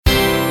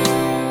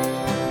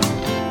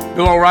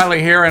Bill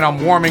O'Reilly here, and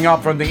I'm warming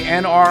up from the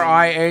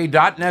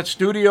NRIA.net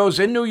studios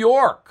in New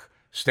York.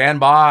 Stand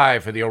by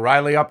for the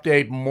O'Reilly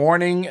Update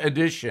Morning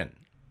Edition.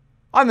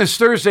 On this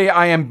Thursday,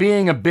 I am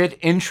being a bit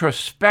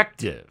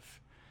introspective.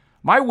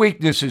 My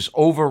weakness is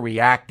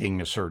overreacting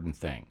to certain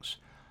things.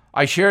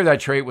 I share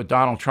that trait with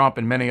Donald Trump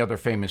and many other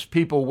famous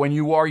people. When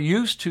you are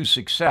used to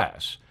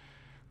success,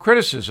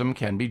 criticism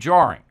can be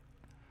jarring.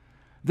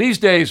 These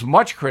days,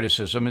 much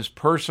criticism is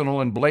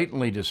personal and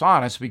blatantly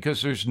dishonest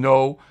because there's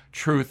no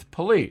truth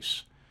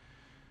police.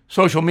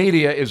 Social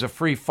media is a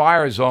free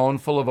fire zone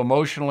full of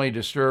emotionally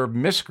disturbed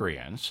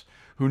miscreants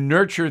who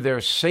nurture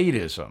their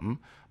sadism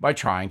by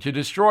trying to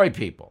destroy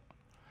people.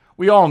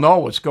 We all know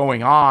what's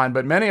going on,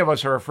 but many of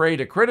us are afraid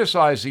to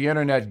criticize the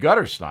internet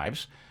gutter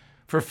snipes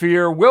for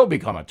fear we'll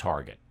become a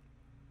target.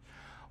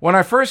 When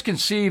I first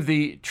conceived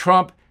the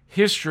Trump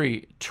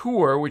History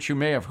Tour, which you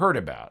may have heard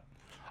about,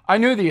 I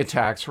knew the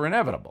attacks were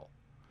inevitable.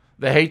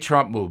 The hate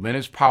Trump movement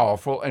is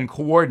powerful and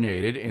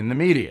coordinated in the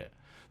media.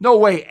 No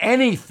way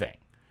anything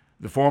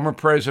the former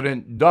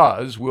president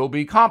does will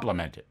be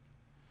complimented.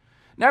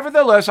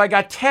 Nevertheless, I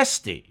got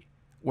testy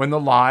when the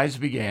lies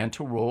began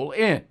to roll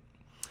in.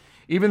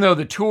 Even though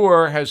the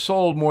tour has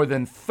sold more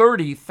than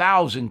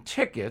 30,000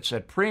 tickets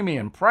at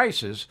premium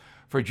prices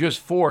for just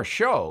 4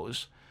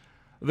 shows,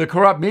 the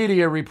corrupt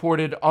media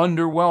reported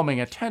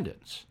underwhelming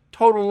attendance.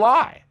 Total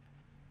lie.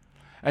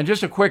 And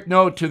just a quick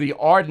note to the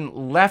ardent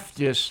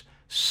leftist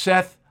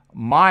Seth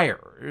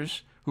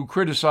Meyers, who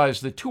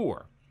criticized the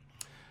tour.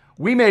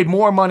 We made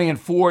more money in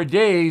 4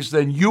 days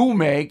than you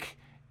make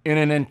in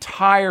an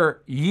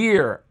entire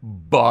year,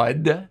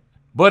 bud.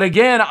 But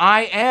again,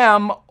 I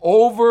am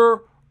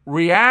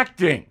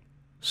overreacting.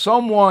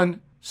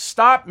 Someone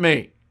stop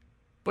me.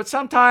 But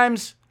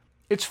sometimes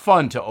it's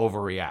fun to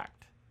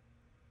overreact.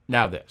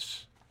 Now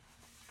this.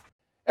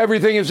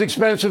 Everything is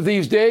expensive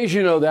these days,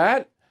 you know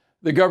that.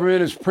 The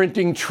government is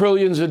printing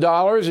trillions of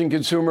dollars and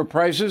consumer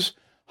prices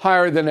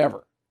higher than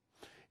ever.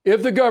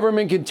 If the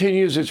government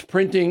continues its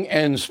printing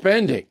and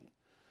spending,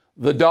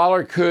 the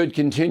dollar could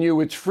continue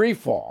its free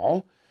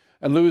fall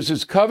and lose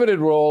its coveted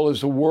role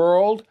as the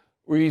world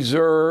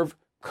reserve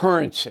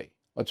currency.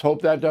 Let's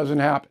hope that doesn't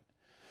happen.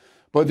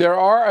 But there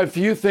are a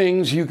few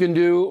things you can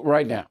do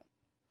right now.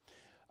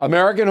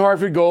 American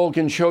Hartford Gold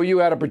can show you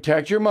how to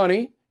protect your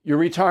money, your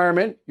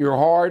retirement, your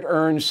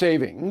hard-earned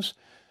savings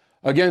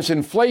against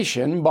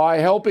inflation by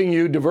helping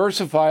you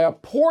diversify a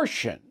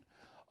portion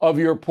of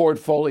your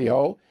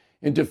portfolio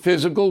into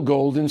physical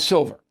gold and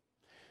silver.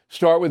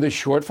 Start with a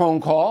short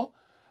phone call,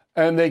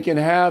 and they can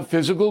have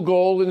physical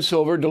gold and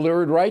silver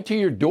delivered right to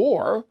your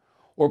door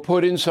or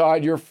put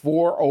inside your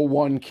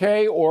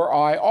 401k or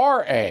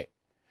IRA.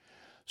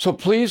 So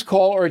please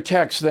call or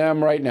text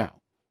them right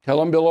now. Tell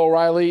them Bill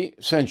O'Reilly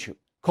sent you.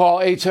 Call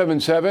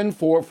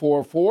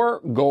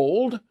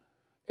 877-444-GOLD,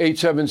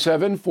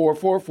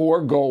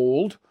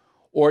 877-444-GOLD,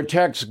 or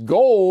text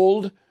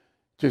GOLD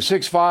to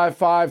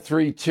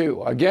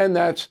 65532. Again,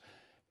 that's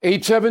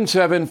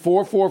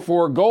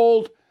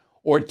 877-444-GOLD,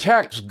 or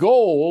text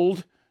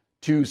GOLD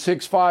to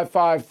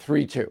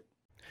 65532.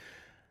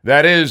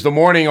 That is the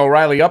Morning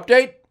O'Reilly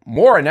Update.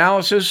 More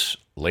analysis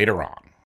later on.